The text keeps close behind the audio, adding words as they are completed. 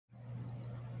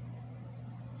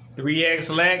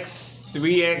3x Lex,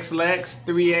 3x Lex,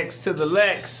 3x to the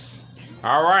Lex.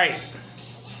 All right.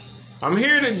 I'm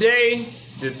here today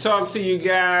to talk to you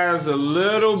guys a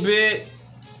little bit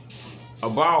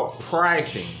about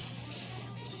pricing.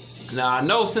 Now, I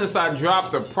know since I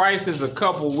dropped the prices a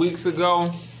couple weeks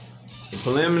ago, the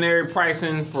preliminary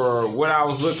pricing for what I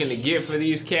was looking to get for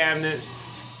these cabinets,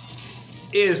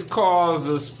 it's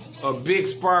caused a big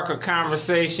spark of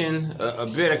conversation, a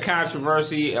bit of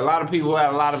controversy. A lot of people had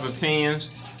a lot of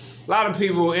opinions. A lot of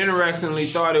people,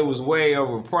 interestingly, thought it was way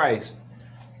overpriced.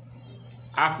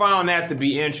 I found that to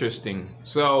be interesting.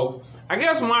 So I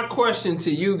guess my question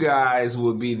to you guys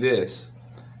would be this.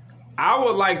 I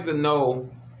would like to know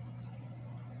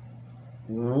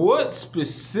what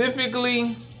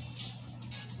specifically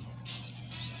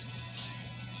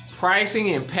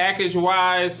pricing and package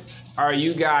wise are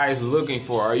you guys looking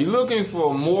for? Are you looking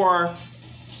for more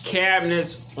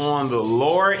cabinets on the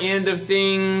lower end of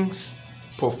things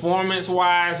performance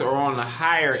wise, or on the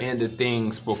higher end of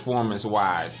things performance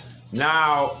wise?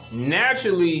 Now,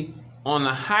 naturally, on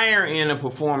the higher end of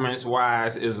performance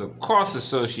wise is a cost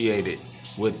associated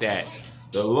with that.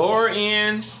 The lower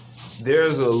end,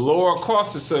 there's a lower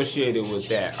cost associated with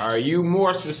that. Are you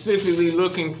more specifically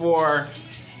looking for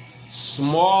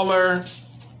smaller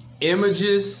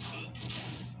images,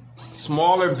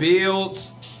 smaller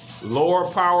builds, lower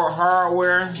power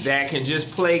hardware that can just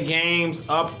play games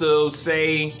up to,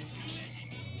 say,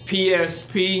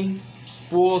 PSP,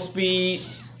 full speed,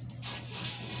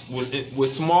 with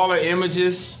smaller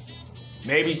images,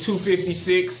 maybe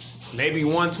 256, maybe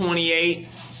 128?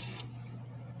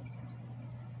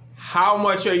 How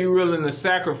much are you willing to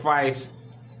sacrifice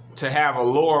to have a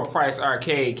lower price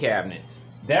arcade cabinet?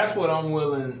 That's what I'm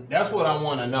willing, that's what I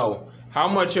want to know. How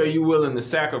much are you willing to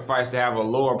sacrifice to have a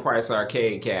lower price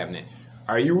arcade cabinet?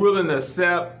 Are you willing to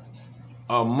accept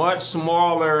a much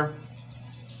smaller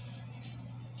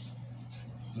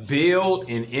build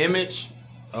and image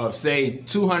of, say,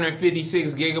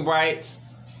 256 gigabytes,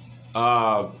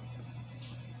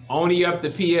 only up to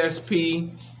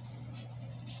PSP,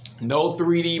 no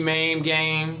 3D MAME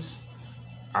games?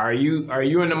 Are you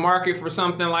in the market for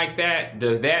something like that?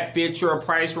 Does that fit your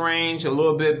price range a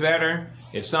little bit better?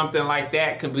 If something like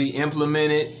that could be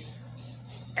implemented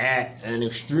at an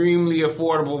extremely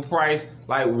affordable price,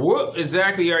 like what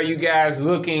exactly are you guys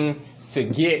looking to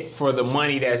get for the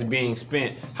money that's being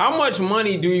spent? How much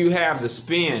money do you have to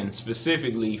spend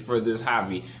specifically for this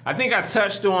hobby? I think I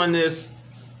touched on this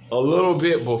a little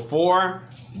bit before,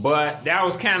 but that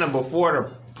was kind of before the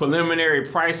preliminary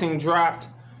pricing dropped.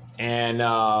 And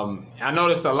I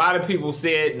noticed a lot of people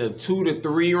said in the 2 to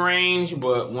 3 range,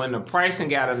 but when the pricing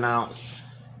got announced,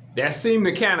 that seemed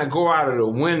to kind of go out of the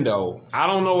window. I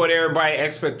don't know what everybody's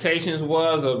expectations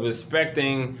was of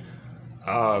expecting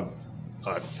a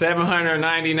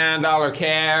 $799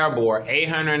 cab or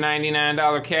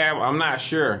 $899 cab. I'm not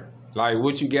sure like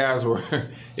what you guys were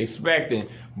expecting,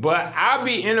 but I'll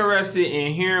be interested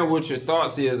in hearing what your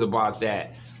thoughts is about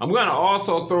that. I'm gonna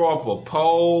also throw up a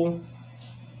poll.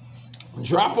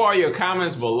 Drop all your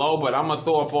comments below, but I'm gonna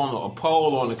throw up on a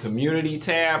poll on the community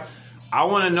tab. I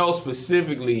want to know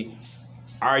specifically,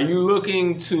 are you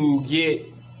looking to get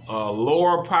a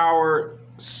lower powered,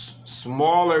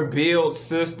 smaller build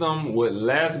system with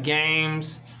less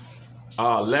games,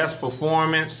 less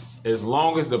performance, as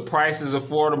long as the price is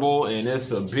affordable and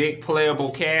it's a big playable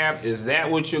cab? Is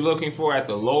that what you're looking for at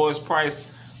the lowest price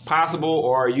possible,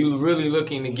 or are you really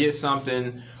looking to get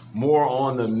something more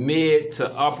on the mid to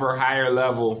upper higher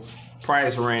level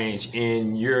price range,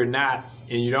 and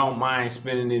you don't mind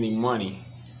spending any money,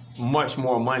 much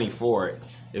more money for it,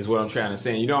 is what I'm trying to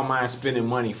say. You don't mind spending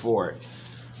money for it.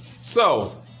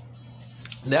 So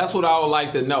that's what I would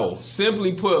like to know.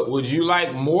 Simply put, would you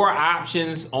like more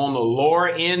options on the lower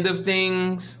end of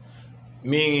things,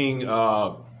 meaning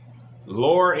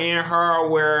lower end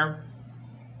hardware,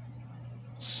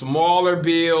 smaller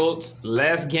builds,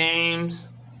 less games,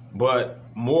 but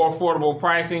more affordable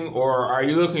pricing? Or are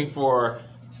you looking for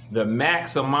the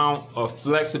max amount of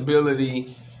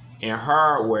flexibility and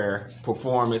hardware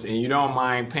performance and you don't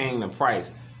mind paying the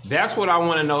price? That's what I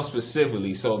want to know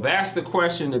specifically. So that's the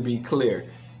question, to be clear.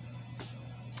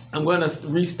 I'm going to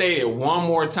restate it one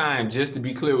more time just to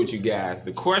be clear with you guys.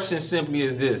 The question simply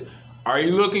is this: are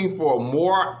you looking for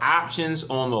more options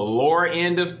on the lower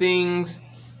end of things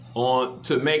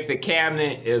to make the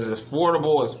cabinet as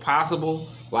affordable as possible,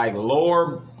 like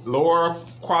lower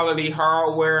quality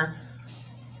hardware,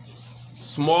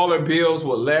 smaller builds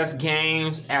with less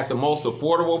games at the most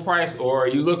affordable price? Or are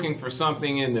you looking for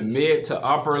something in the mid to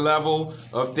upper level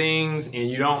of things and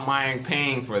you don't mind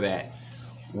paying for that?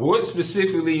 What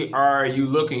specifically are you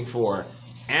looking for?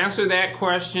 Answer that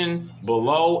question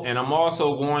below, and I'm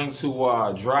also going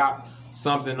to drop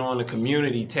something on the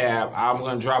community tab. I'm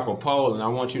going to drop a poll, and I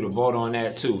want you to vote on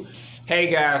that too.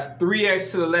 Hey guys,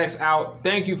 3X to the Lex out.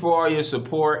 Thank you for all your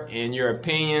support and your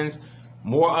opinions.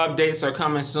 More updates are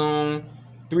coming soon.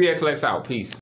 3X Lex out. Peace.